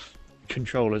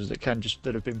controllers that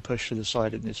have been pushed to the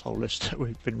side in this whole list that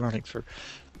we've been running through.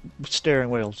 Steering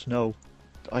wheels, no.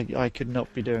 I could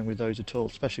not be doing with those at all,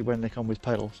 especially when they come with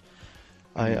pedals.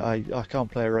 I can't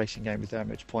play a racing game with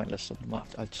them. It's pointless.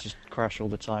 I just crash all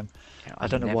the time. Yeah, I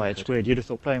don't know why. It's weird. You'd have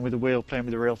thought playing with the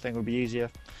real thing would be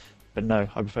easier. But no,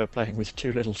 I prefer playing with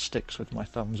 2 little sticks with my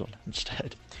thumbs on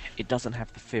instead. It doesn't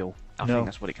have the feel. I think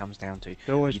that's what it comes down to.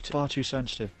 They're always far too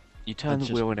sensitive. You turn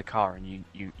the wheel in a car and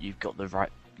you've got the right...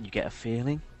 You get a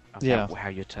feeling of how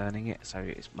you're turning it, so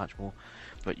it's much more...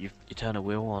 But you turn a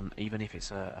wheel on, even if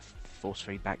it's a force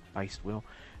feedback based wheel,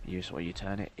 you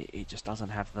turn it, it just doesn't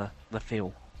have the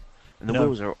feel. And the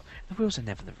wheels are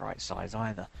never the right size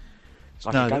either. It's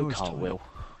like a go-kart wheel.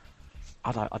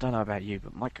 I don't know about you,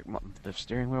 but the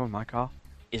steering wheel in my car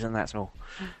isn't that small.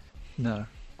 No.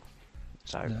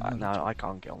 So I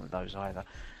can't get on with those either.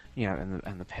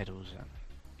 And the pedals,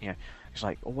 it's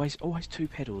like always 2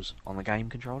 pedals on the game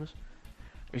controllers,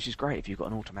 which is great if you've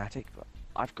got an automatic. But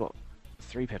I've got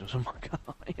 3 pedals on my car,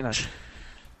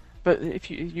 But if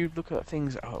you look at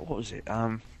things, what was it?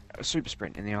 Super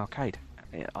Sprint in the arcade.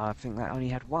 I think that only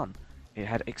had 1. It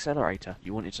had accelerator.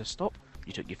 You wanted to stop,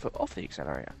 you took your foot off the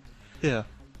accelerator. Yeah.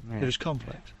 It was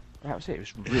complex. That was it. It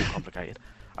was real complicated.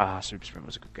 Super Sprint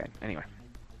was a good game. Anyway,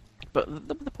 but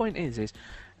the point is,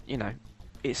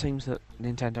 it seems that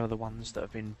Nintendo are the ones that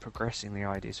have been progressing the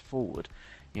ideas forward,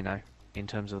 in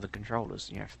terms of the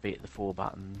controllers. Be it the 4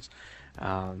 buttons,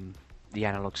 the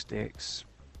analog sticks,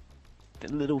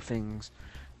 the little things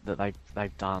that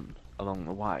they've done along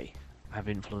the way have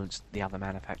influenced the other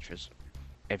manufacturers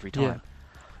every time. Yeah.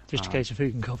 Just a case of who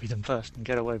can copy them first and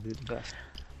get away with it the best.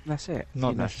 That's it.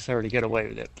 Not necessarily get away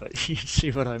with it, but you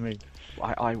see what I mean.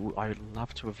 I would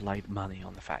love to have laid money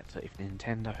on the fact that if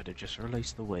Nintendo had just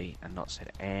released the Wii and not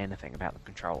said anything about the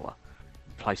controller,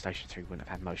 PlayStation 3 wouldn't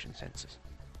have had motion sensors.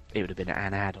 It would have been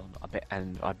an add-on.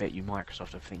 I bet you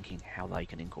Microsoft are thinking how they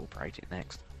can incorporate it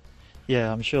next.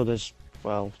 Yeah, I'm sure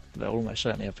they'll almost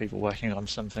certainly have people working on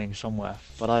something somewhere,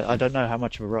 but I don't know how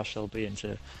much of a rush they'll be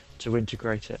into to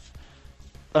integrate it.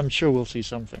 I'm sure we'll see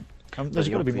something. There's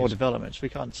got to be more developments. We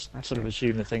can't sort of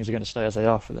assume that things are going to stay as they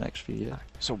are for the next few years.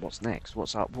 So what's next?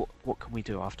 What's up? What can we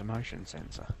do after motion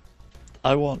sensor?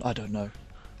 I don't know.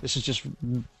 This is just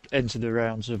into the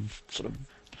rounds of sort of,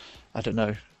 I don't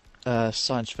know,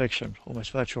 science fiction,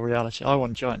 almost virtual reality. I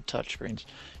want giant touch screens.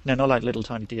 Not like little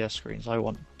tiny DS screens. I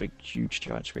want big, huge,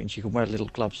 giant screens. You can wear little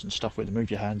gloves and stuff with them,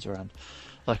 move your hands around,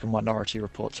 like a Minority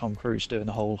Report Tom Cruise doing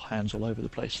the whole hands all over the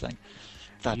place thing.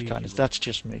 That's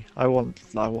just me. I want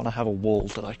to have a wall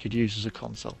that I could use as a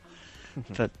console.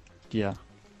 But yeah,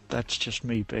 that's just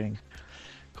me being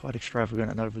quite extravagant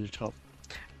and over the top.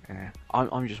 Yeah,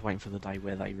 I'm just waiting for the day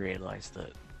where they realise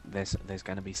that there's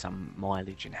going to be some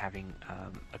mileage in having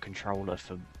a controller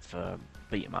for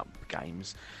beat 'em up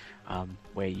games,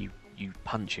 where you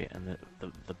punch it and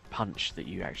the punch that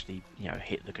you actually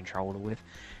hit the controller with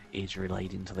is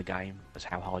relayed into the game as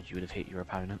how hard you would have hit your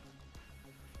opponent.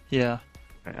 Yeah.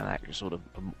 And that is sort of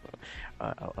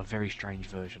a very strange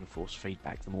version of force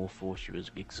feedback. The more force you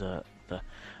exert,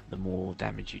 the more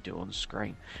damage you do on the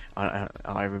screen.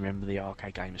 I remember the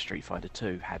arcade game of Street Fighter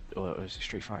 2 had, or was it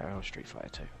Street Fighter or Street Fighter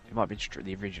 2? It might have been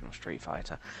the original Street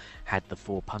Fighter, had the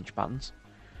 4 punch buttons.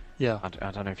 Yeah. I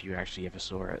don't know if you actually ever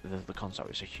saw it. The console,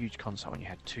 it's a huge console, and you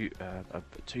had two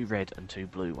red and two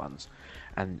blue ones,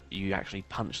 and you actually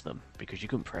punched them because you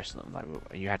couldn't press them.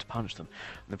 You had to punch them.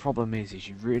 And the problem is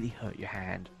you really hurt your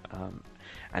hand,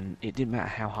 and it didn't matter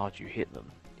how hard you hit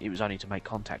them. It was only to make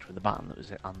contact with the button that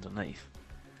was underneath.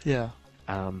 Yeah.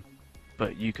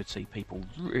 But you could see people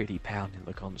really pounding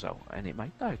the console, and it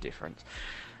made no difference.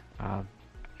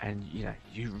 And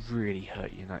you really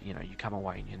hurt. You come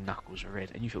away and your knuckles are red,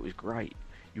 and you thought it was great.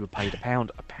 You were paid a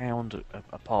pound a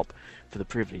pop for the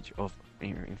privilege of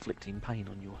inflicting pain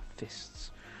on your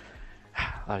fists.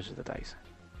 Those are the days.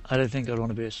 I don't think I'd want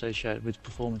to be associated with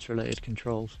performance-related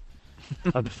controls.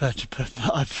 I prefer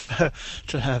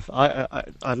to have. I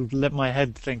let my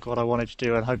head think what I wanted to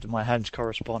do and hope that my hands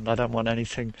correspond. I don't want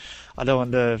anything. I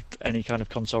don't want any kind of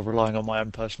console relying on my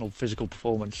own personal physical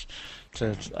performance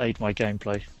to aid my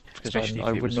gameplay. Because especially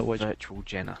I if it was always... Virtual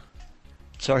Jenna.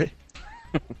 Sorry.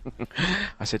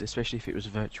 I said, especially if it was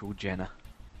Virtual Jenna.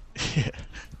 Yeah.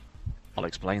 I'll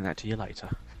explain that to you later.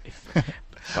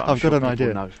 I've got an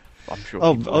idea. Know. I'm sure.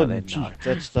 Know.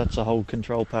 That's a whole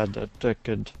control pad that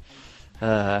could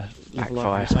live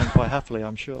life its own quite happily,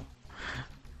 I'm sure.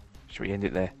 Should we end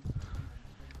it there?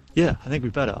 Yeah, I think we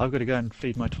better. I've got to go and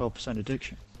feed my 12%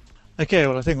 addiction. Okay,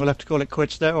 well, I think we'll have to call it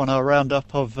quits there on our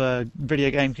roundup of video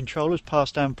game controllers,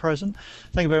 past and present.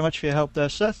 Thank you very much for your help there,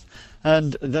 Seth.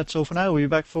 And that's all for now. We'll be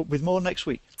back with more next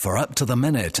week. For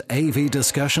up-to-the-minute AV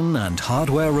discussion and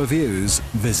hardware reviews,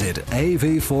 visit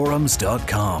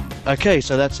avforums.com. Okay,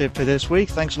 so that's it for this week.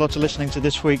 Thanks a lot for listening to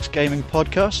this week's gaming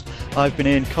podcast. I've been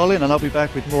Ian Collin, and I'll be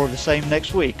back with more of the same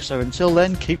next week. So until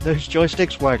then, keep those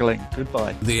joysticks waggling.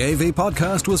 Goodbye. The AV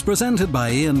podcast was presented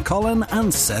by Ian Collin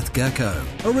and Seth Gecko.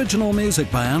 Original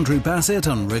music by Andrew Bassett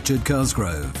and Richard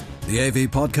Cosgrove. The AV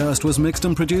podcast was mixed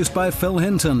and produced by Phil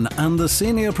Hinton, and the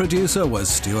senior producer was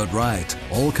Stuart Wright.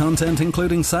 All content,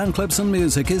 including sound clips and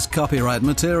music, is copyright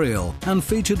material and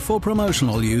featured for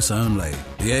promotional use only.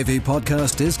 The AV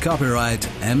podcast is copyright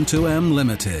M2M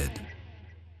Limited.